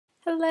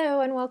Hello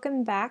and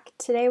welcome back.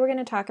 Today we're going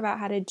to talk about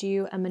how to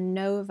do a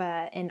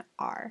MANOVA in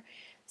R.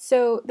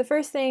 So the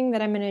first thing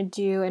that I'm going to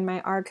do in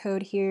my R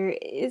code here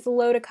is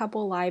load a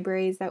couple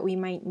libraries that we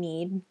might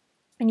need.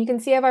 And you can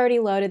see I've already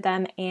loaded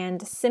them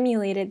and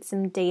simulated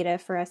some data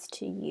for us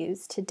to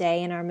use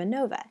today in our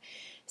MANOVA.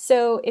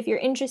 So if you're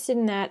interested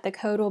in that, the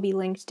code will be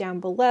linked down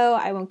below.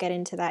 I won't get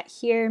into that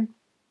here.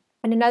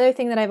 And another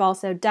thing that I've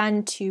also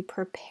done to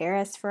prepare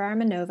us for our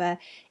MANOVA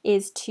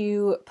is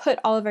to put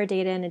all of our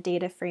data in a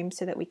data frame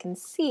so that we can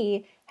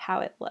see how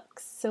it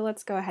looks. So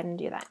let's go ahead and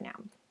do that now.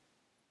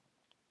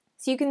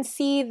 So you can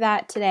see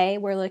that today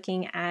we're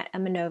looking at a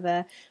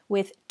MANOVA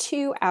with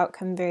two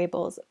outcome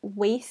variables,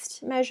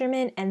 waist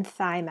measurement and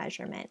thigh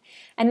measurement.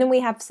 And then we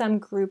have some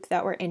group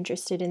that we're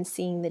interested in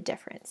seeing the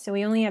difference. So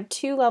we only have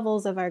two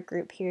levels of our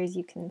group here, as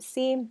you can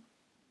see.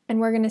 And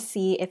we're going to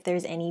see if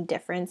there's any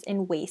difference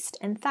in waist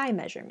and thigh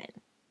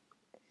measurement.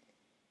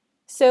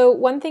 So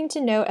one thing to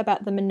note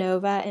about the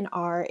MANOVA in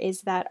R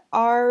is that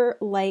R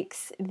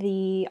likes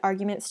the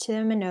arguments to the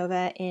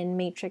MANOVA in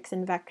matrix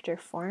and vector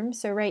form.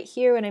 So right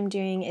here what I'm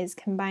doing is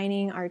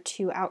combining our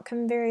two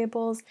outcome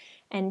variables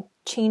and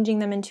changing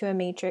them into a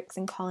matrix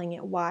and calling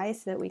it Y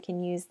so that we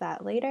can use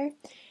that later.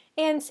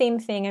 And same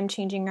thing, I'm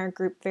changing our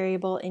group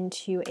variable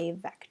into a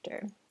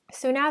vector.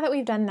 So now that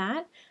we've done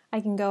that,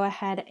 I can go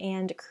ahead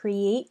and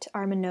create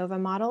our MANOVA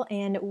model,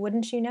 and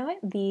wouldn't you know it,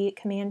 the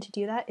command to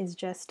do that is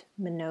just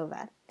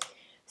MANOVA.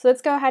 So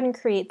let's go ahead and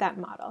create that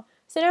model.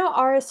 So now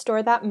R has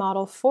stored that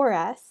model for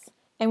us,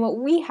 and what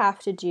we have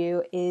to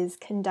do is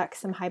conduct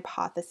some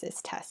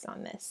hypothesis tests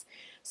on this.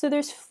 So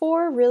there's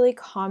four really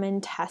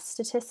common test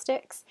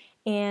statistics,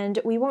 and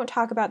we won't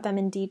talk about them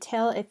in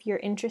detail. If you're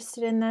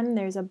interested in them,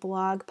 there's a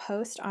blog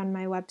post on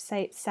my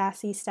website,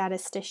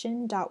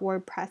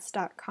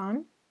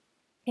 sassystatistician.wordpress.com.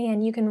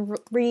 And you can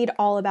read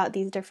all about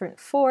these different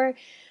four.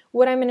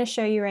 What I'm going to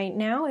show you right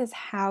now is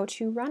how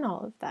to run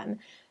all of them.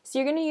 So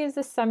you're going to use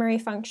the summary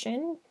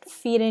function,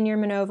 feed in your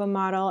MANOVA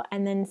model,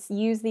 and then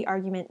use the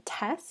argument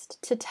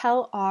test to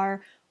tell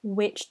R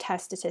which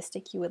test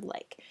statistic you would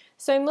like.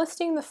 So I'm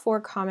listing the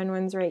four common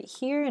ones right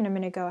here, and I'm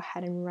going to go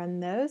ahead and run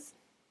those.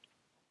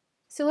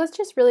 So let's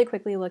just really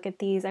quickly look at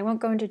these. I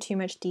won't go into too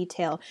much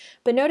detail,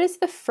 but notice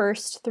the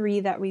first three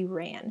that we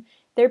ran.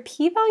 Their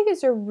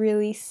p-values are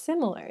really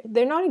similar.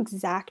 They're not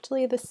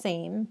exactly the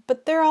same,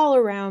 but they're all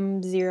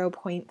around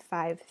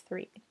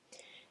 0.53.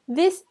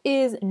 This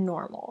is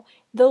normal.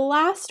 The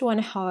last one,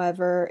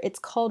 however, it's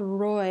called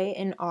Roy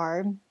in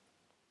R,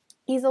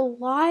 is a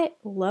lot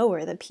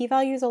lower. The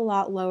p-value is a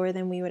lot lower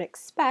than we would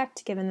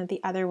expect, given that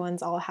the other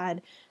ones all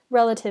had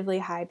relatively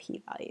high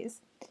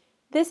p-values.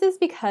 This is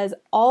because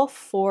all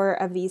four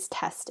of these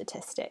test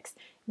statistics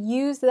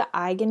use the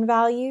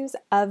eigenvalues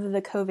of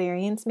the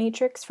covariance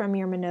matrix from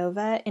your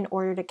MANOVA in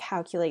order to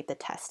calculate the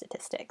test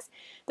statistics.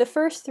 The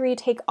first three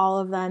take all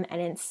of them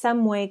and in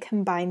some way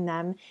combine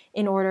them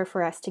in order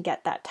for us to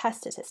get that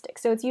test statistic.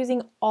 So it's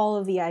using all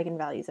of the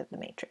eigenvalues of the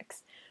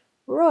matrix.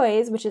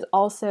 Roy's, which is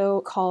also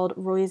called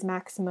Roy's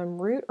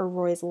maximum root or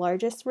Roy's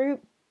largest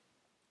root,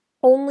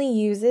 only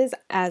uses,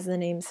 as the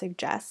name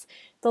suggests,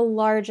 the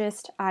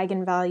largest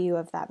eigenvalue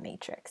of that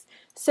matrix.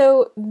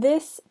 So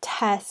this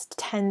test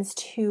tends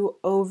to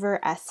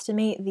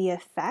overestimate the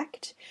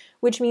effect,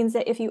 which means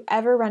that if you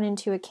ever run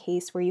into a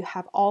case where you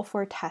have all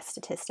four test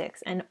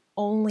statistics and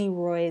only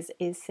Roy's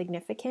is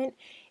significant,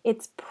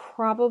 it's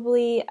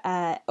probably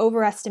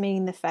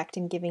overestimating the effect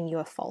and giving you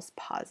a false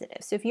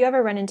positive. So if you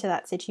ever run into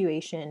that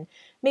situation,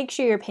 make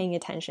sure you're paying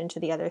attention to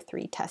the other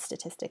three test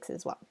statistics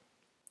as well.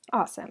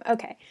 Awesome.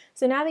 Okay,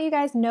 so now that you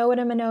guys know what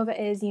a MANOVA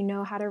is, you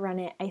know how to run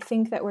it, I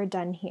think that we're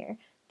done here.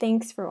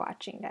 Thanks for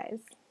watching,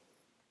 guys.